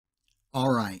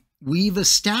All right. We've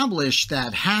established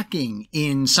that hacking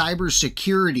in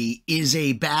cybersecurity is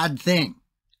a bad thing.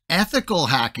 Ethical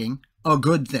hacking, a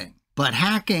good thing, but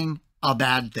hacking, a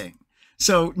bad thing.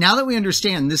 So now that we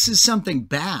understand this is something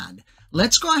bad,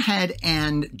 let's go ahead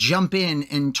and jump in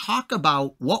and talk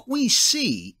about what we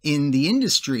see in the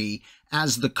industry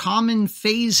as the common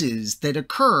phases that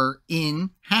occur in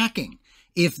hacking.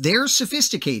 If they're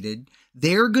sophisticated,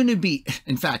 they're going to be,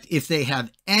 in fact, if they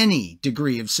have any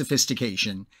degree of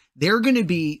sophistication, they're going to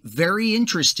be very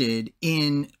interested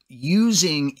in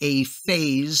using a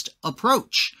phased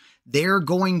approach. They're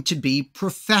going to be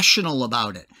professional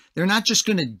about it. They're not just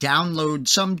going to download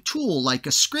some tool like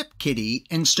a script kiddie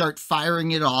and start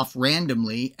firing it off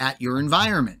randomly at your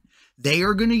environment. They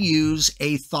are going to use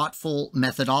a thoughtful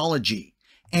methodology.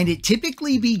 And it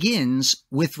typically begins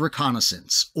with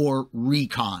reconnaissance or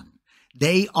recon.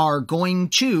 They are going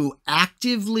to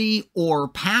actively or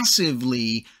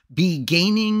passively be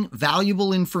gaining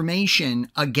valuable information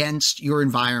against your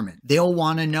environment. They'll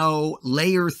want to know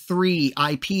layer 3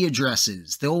 IP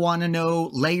addresses. They'll want to know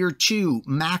layer 2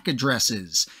 MAC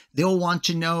addresses. They'll want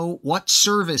to know what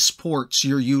service ports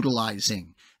you're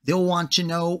utilizing. They'll want to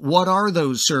know what are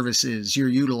those services you're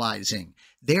utilizing.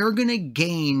 They're going to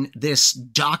gain this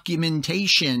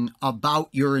documentation about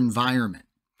your environment.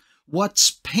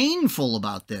 What's painful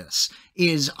about this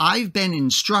is I've been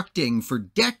instructing for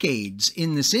decades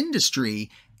in this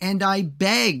industry, and I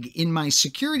beg in my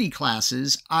security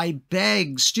classes, I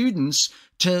beg students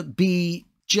to be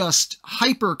just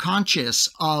hyper conscious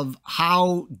of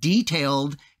how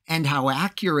detailed and how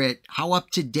accurate, how up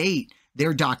to date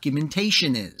their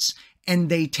documentation is. And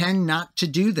they tend not to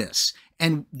do this.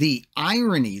 And the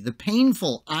irony, the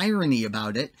painful irony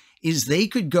about it is they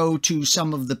could go to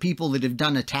some of the people that have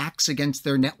done attacks against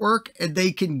their network and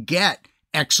they can get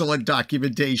excellent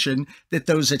documentation that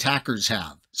those attackers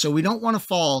have. So we don't want to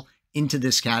fall into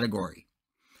this category.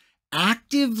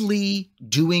 Actively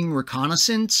doing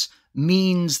reconnaissance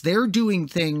means they're doing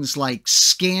things like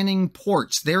scanning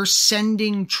ports. They're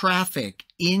sending traffic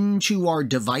into our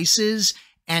devices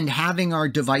and having our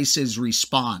devices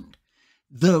respond.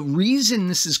 The reason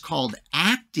this is called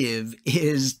active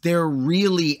is they're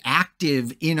really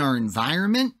active in our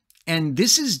environment, and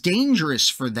this is dangerous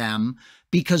for them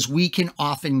because we can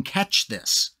often catch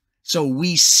this. So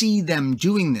we see them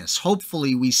doing this.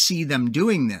 Hopefully we see them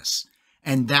doing this,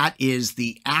 and that is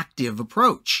the active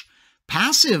approach.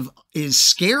 Passive is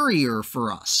scarier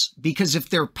for us because if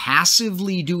they're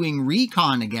passively doing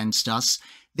recon against us,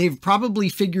 they've probably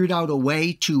figured out a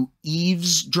way to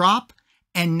eavesdrop,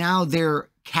 and now they're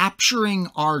capturing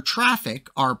our traffic,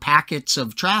 our packets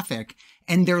of traffic,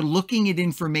 and they're looking at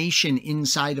information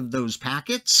inside of those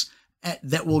packets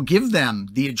that will give them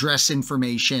the address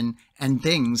information and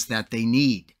things that they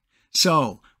need.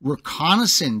 So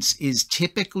reconnaissance is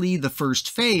typically the first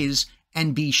phase,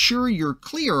 and be sure you're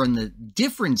clear on the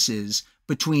differences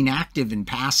between active and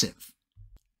passive.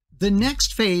 The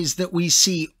next phase that we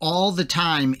see all the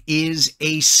time is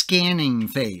a scanning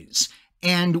phase.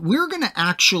 And we're going to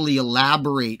actually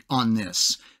elaborate on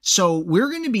this. So we're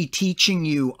going to be teaching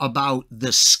you about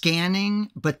the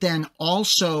scanning, but then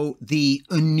also the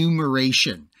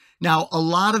enumeration. Now, a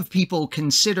lot of people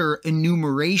consider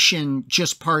enumeration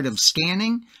just part of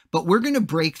scanning, but we're going to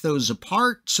break those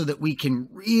apart so that we can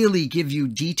really give you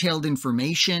detailed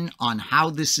information on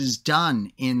how this is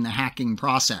done in the hacking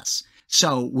process.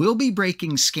 So we'll be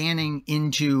breaking scanning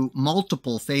into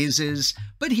multiple phases,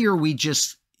 but here we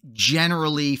just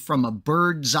generally, from a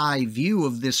bird's eye view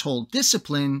of this whole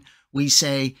discipline, we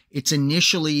say it's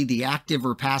initially the active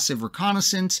or passive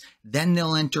reconnaissance, then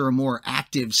they'll enter a more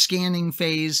active scanning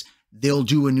phase, they'll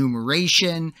do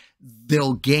enumeration,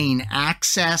 they'll gain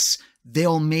access,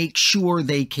 they'll make sure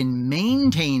they can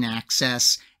maintain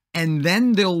access, and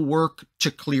then they'll work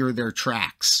to clear their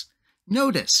tracks.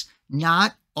 Notice,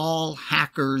 not all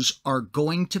hackers are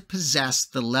going to possess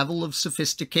the level of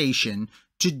sophistication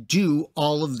to do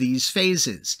all of these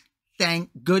phases. Thank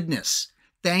goodness.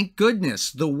 Thank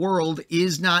goodness the world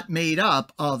is not made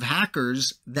up of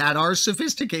hackers that are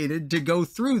sophisticated to go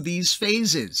through these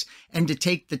phases and to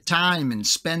take the time and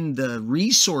spend the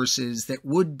resources that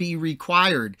would be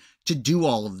required to do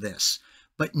all of this.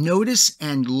 But notice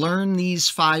and learn these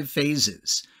 5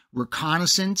 phases.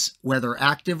 Reconnaissance, whether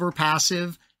active or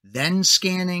passive, then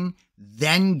scanning,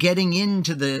 then getting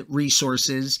into the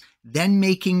resources, then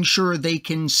making sure they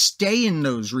can stay in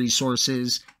those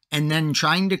resources, and then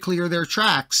trying to clear their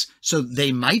tracks so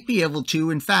they might be able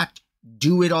to, in fact,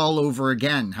 do it all over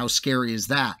again. How scary is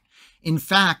that? In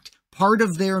fact, Part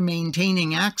of their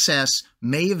maintaining access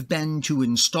may have been to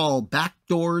install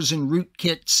backdoors and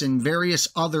rootkits and various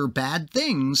other bad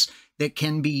things that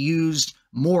can be used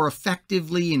more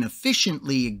effectively and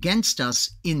efficiently against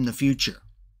us in the future.